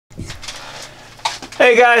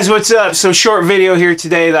Hey guys, what's up? So short video here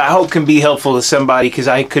today that I hope can be helpful to somebody, because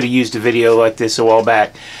I could have used a video like this a while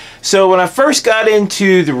back. So when I first got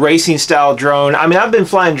into the racing style drone, I mean, I've been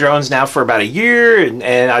flying drones now for about a year, and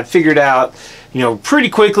I figured out, you know, pretty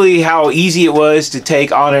quickly how easy it was to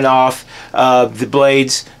take on and off the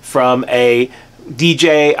blades from a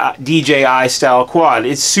DJI style quad.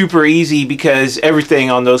 It's super easy because everything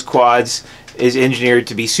on those quads is engineered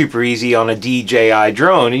to be super easy on a DJI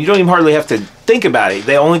drone, and you don't even hardly have to think about it.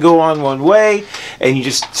 They only go on one way, and you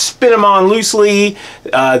just spin them on loosely.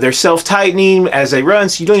 They're self-tightening as they run,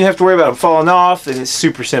 so you don't even have to worry about them falling off, and it's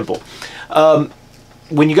super simple.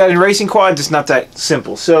 When you got in racing quads, it's not that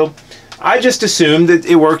simple. So I just assumed that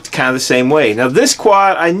it worked kind of the same way. Now this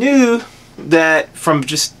quad, I knew that from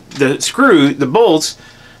just the screw, the bolts,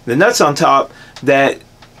 the nuts on top, that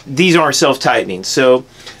these aren't self-tightening. So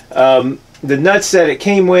the nuts that it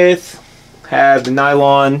came with have the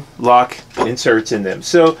nylon lock inserts in them.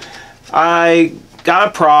 So I got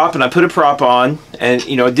a prop, and I put a prop on, and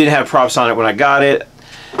you know, it didn't have props on it when I got it.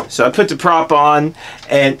 So I put the prop on,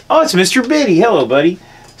 and oh, it's Mr. Biddy. Hello, buddy.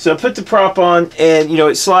 So I put the prop on, and you know,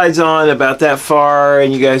 it slides on about that far,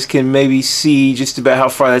 and you guys can maybe see just about how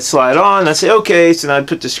far that slide on. I say, okay, so then I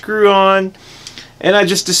put the screw on, and I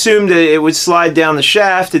just assumed that it would slide down the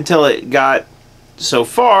shaft until it got so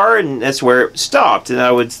far, and that's where it stopped. And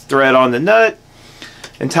I would thread on the nut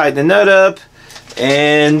and tighten the nut up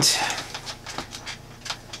and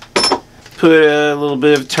put a little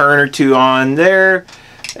bit of a turn or two on there,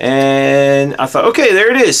 and I thought, okay,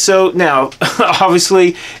 there it is. So now obviously,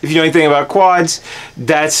 if you know anything about quads,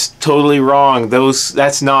 that's totally wrong.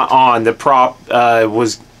 That's not on. The prop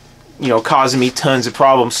was, you know, causing me tons of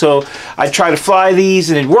problems. So I try to fly these,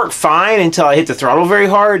 and it'd work fine until I hit the throttle very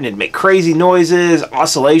hard, and it'd make crazy noises.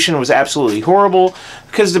 Oscillation was absolutely horrible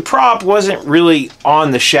because the prop wasn't really on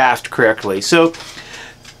the shaft correctly. So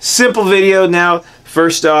simple video. Now,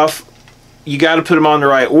 first off, you got to put them on the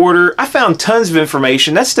right order. I found tons of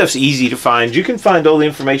information. That stuff's easy to find. You can find all the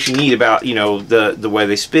information you need about, you know, the way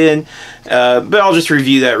they spin, but I'll just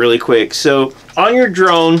review that really quick. So on your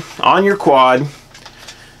drone, on your quad,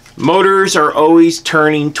 motors are always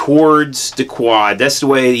turning towards the quad. That's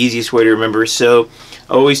the easiest way to remember. So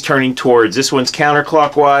always turning towards. This one's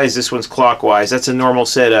counterclockwise, this one's clockwise. That's a normal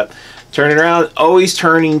setup. Turn it around, always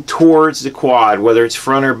turning towards the quad, whether it's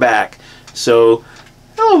front or back. So,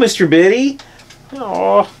 hello, Mr. Biddy.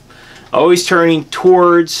 Oh, always turning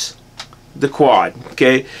towards the quad.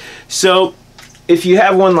 Okay, so if you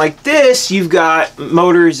have one like this, you've got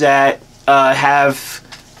motors that have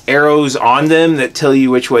arrows on them that tell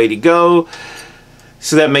you which way to go,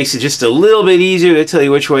 so that makes it just a little bit easier to tell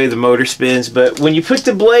you which way the motor spins. But when you put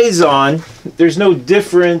the blades on, there's no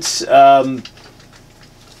difference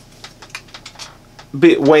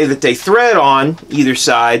way that they thread on either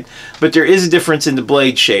side, but there is a difference in the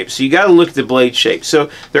blade shape. So you got to look at the blade shape. So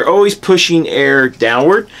they're always pushing air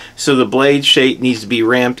downward, so the blade shape needs to be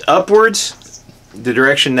ramped upwards, the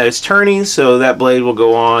direction that it's turning, so that blade will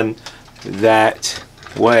go on that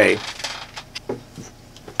way.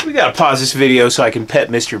 We gotta pause this video so I can pet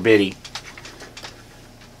Mr. Biddy.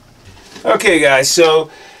 Okay guys, so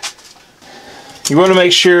you want to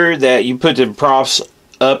make sure that you put the props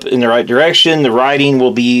up in the right direction. The riding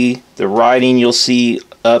will be the riding you'll see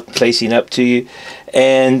up, facing up to you,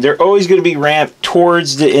 and they're always going to be ramped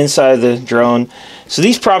towards the inside of the drone. So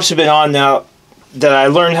these props have been on now that I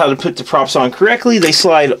learned how to put the props on correctly. They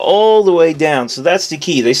slide all the way down, so that's the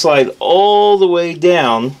key. They slide all the way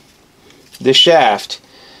down the shaft.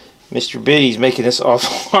 Mr. Biddy's making this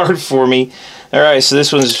awful hard for me. Alright, so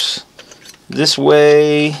this one's this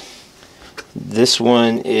way, this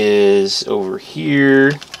one is over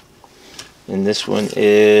here, and this one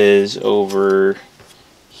is over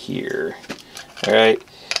here. Alright,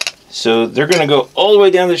 so they're going to go all the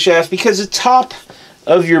way down the shaft because the top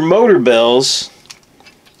of your motor bells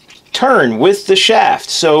turn with the shaft,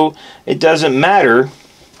 so it doesn't matter.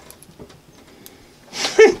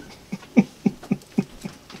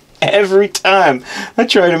 Every time I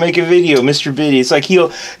try to make a video, Mr. Biddy, it's like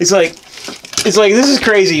it's like this is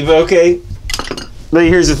crazy, but okay. But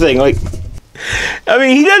here's the thing, like, I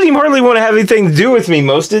mean, he doesn't even hardly want to have anything to do with me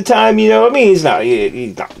most of the time, you know. I mean, he's not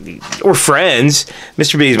we're friends.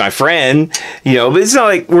 Mr. Biddy's my friend, you know, but it's not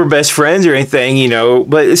like we're best friends or anything, you know.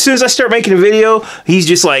 But as soon as I start making a video, he's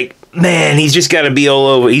just like, man, he's just got to be all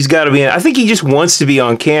over. He's got to be, I think he just wants to be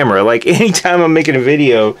on camera. Like, anytime I'm making a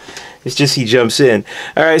video, it's just he jumps in.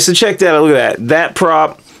 All right, so check that out. Look at that. That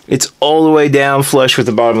prop, it's all the way down flush with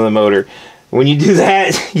the bottom of the motor. When you do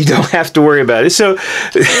that, you don't have to worry about it. So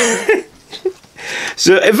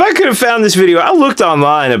So if I could have found this video, I looked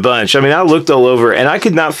online a bunch. I mean, I looked all over, and I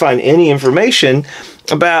could not find any information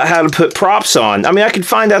about how to put props on. I mean, I could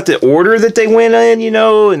find out the order that they went in, you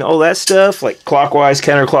know, and all that stuff, like clockwise,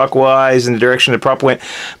 counterclockwise, and the direction the prop went.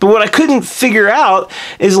 But what I couldn't figure out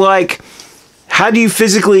is, like, how do you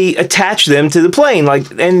physically attach them to the plane? Like,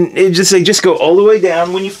 and they just go all the way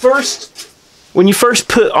down. When you first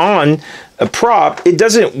put on a prop, it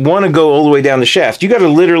doesn't want to go all the way down the shaft. You got to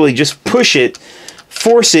literally just push it,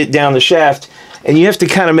 force it down the shaft, and you have to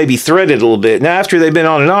kind of maybe thread it a little bit. Now, after they've been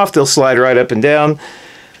on and off, they'll slide right up and down.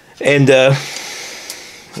 And,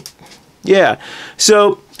 yeah.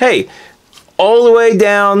 So, hey, all the way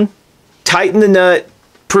down, tighten the nut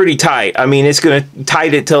pretty tight. I mean, it's going to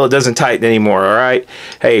tighten it till it doesn't tighten anymore, all right?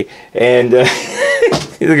 Hey, and look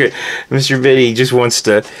at Mr. Biddy. He just wants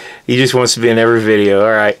to be in every video,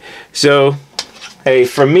 all right? So, hey,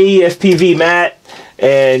 from me, FPV Matt,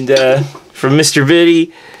 and from Mr.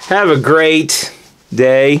 Biddy, have a great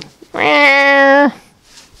day.